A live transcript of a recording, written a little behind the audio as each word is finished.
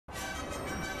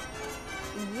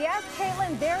Yes,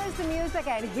 Caitlin, there is the music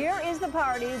and here is the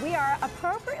party. We are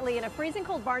appropriately in a freezing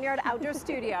cold barnyard outdoor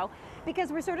studio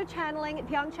because we're sort of channeling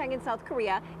Pyeongchang in South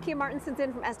Korea. Kia Martinson's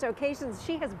in from Estoccations.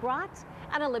 She has brought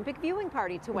an Olympic viewing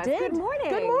party to us. Good morning.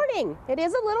 Good morning. It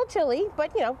is a little chilly,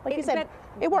 but you know, like you said,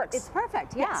 it works. It's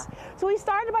perfect, yeah. Yes. So we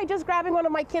started by just grabbing one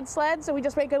of my kids' sleds, so we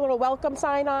just make a little welcome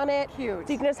sign on it. Cute.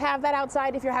 So you can just have that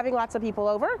outside if you're having lots of people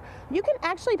over. You can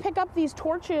actually pick up these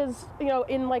torches, you know,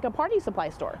 in like a party supply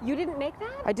store. You didn't make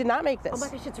that? I did not make this. Oh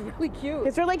my gosh, it's really cute.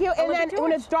 It's really cute. And then torch.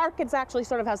 when it's dark, it's actually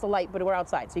sort of has the light, but we're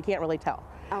outside, so you can't really tell.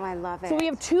 Oh, I love it. So we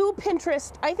have 2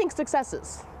 Pinterest, I think,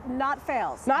 successes. Not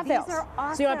fails. Not fails. These are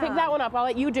awesome. So you want to pick that one up? I'll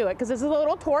let you do it because this is a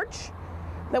little torch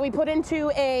that we put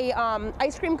into a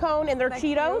ice cream cone, and they're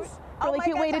Cheetos. Really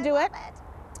cute way to do it.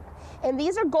 And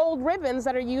these are gold ribbons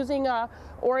that are using a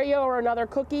Oreo or another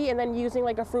cookie and then using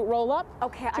like a fruit roll-up.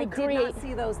 Okay, I did not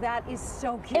see those. That is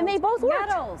so cute. And they both worked.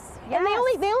 Medals. Yes. And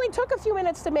they only took a few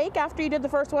minutes to make after you did the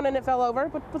first one and it fell over.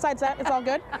 But besides that, it's all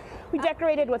good. We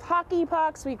decorated with hockey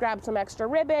pucks. We grabbed some extra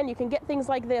ribbon. You can get things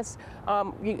like this.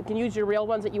 You can use your real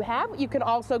ones that you have. You can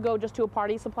also go just to a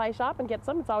party supply shop and get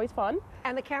some. It's always fun.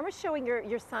 And the camera's showing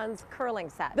your son's curling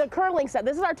set. The curling set.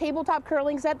 This is our tabletop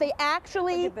curling set. They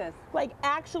actually, look at this.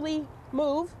 actually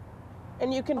move.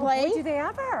 And you can play. Boy, do they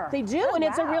ever? They do, oh, and wow.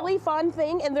 It's a really fun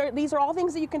thing. And these are all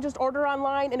things that you can just order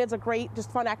online, and it's a great, just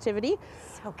fun activity.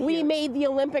 So cute. We made the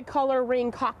Olympic color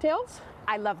ring cocktails.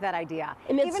 I love that idea.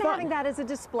 And it's even fun. having that as a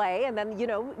display, and then, you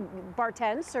know,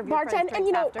 serve your friends and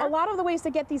you know, after. a lot of the ways to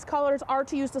get these colors are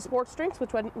to use the sports drinks,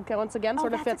 which once again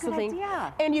sort of fits the thing.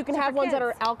 Idea. And you can have ones that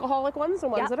are alcoholic ones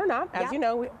and ones that are not. As you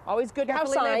know, always good to have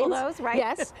signs. Label those, right?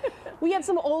 Yes. We have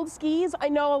some old skis. I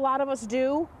know a lot of us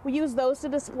do. We use those to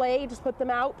display. Just put them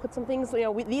out. Put some things. You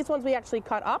know, these ones we actually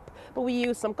cut up, but we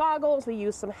use some goggles. We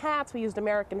use some hats. We used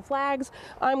American flags.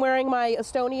 I'm wearing my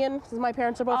Estonian. My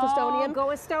parents are both Estonian. Go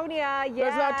Estonia! Yes.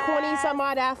 There's about 20 some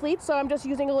odd athletes, so I'm just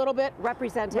using a little bit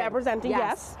representing,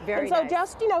 yes. Very and so nice.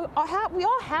 just, you know, we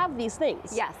all have these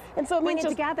things. Yes. And so it means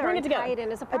just bring it together. Tie it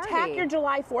in as a party. Attack your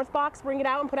July 4th box, bring it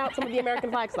out and put out some of the American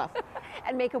flag stuff.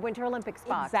 And make a Winter Olympics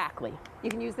box. Exactly. You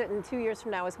can use it in 2 years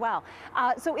from now as well.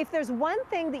 So if there's one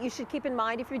thing that you should keep in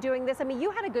mind if you're doing this, I mean, you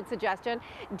had a good suggestion.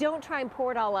 Don't try and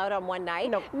pour it all out on one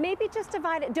night. Nope. Maybe just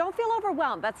divide it. Don't feel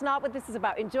overwhelmed. That's not what this is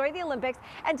about. Enjoy the Olympics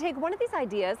and take one of these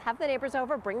ideas, have the neighbors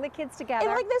over, bring the kids together.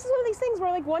 And like this is one of these things where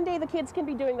like one day the kids can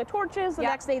be doing the torches, the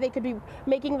next day they could be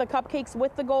making the cupcakes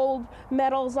with the gold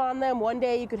medals on them. One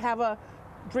day you could have a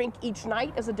drink each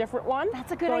night as a different one.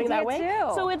 That's a good idea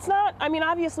too. So it's not, I mean,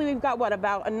 obviously we've got what,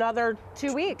 about another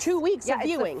 2 weeks? 2 weeks of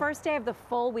viewing. It's the first day of the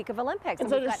full week of Olympics. And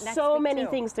so there's so many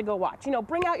things to go watch. You know,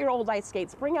 bring out your old ice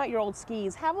skates, bring out your old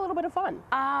skis, have a little bit of fun.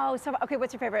 Oh, so, okay,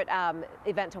 what's your favorite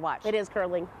event to watch? It is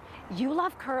curling. You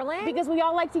love curling? Because we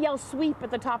all like to yell sweep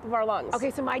at the top of our lungs. Okay,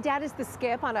 so my dad is the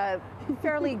skip on a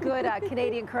fairly good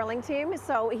Canadian curling team,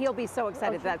 so he'll be so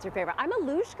excited that that's your favorite. I'm a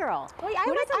luge girl. Oh, yeah, I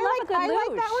like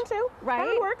that one too.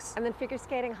 Right? That works. And then figure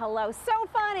skating, hello. So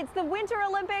fun. It's the Winter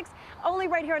Olympics, only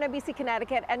right here in NBC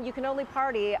Connecticut, and you can only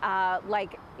party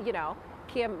like, you know,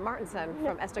 Kia Martinson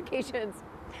from Estoccations.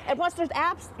 And plus there's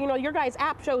apps, you know, your guys'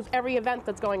 app shows every event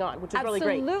that's going on, which is really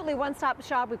great. Absolutely, one-stop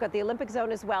shop. We've got the Olympic zone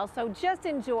as well, so just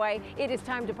enjoy. It is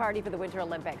time to party for the Winter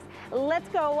Olympics. Let's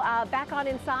go back on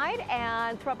inside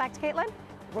and throw it back to Caitlin.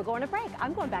 We're going to break.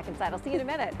 I'm going back inside. I'll see you in a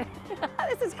minute.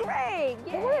 This is great.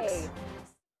 Yay. It works.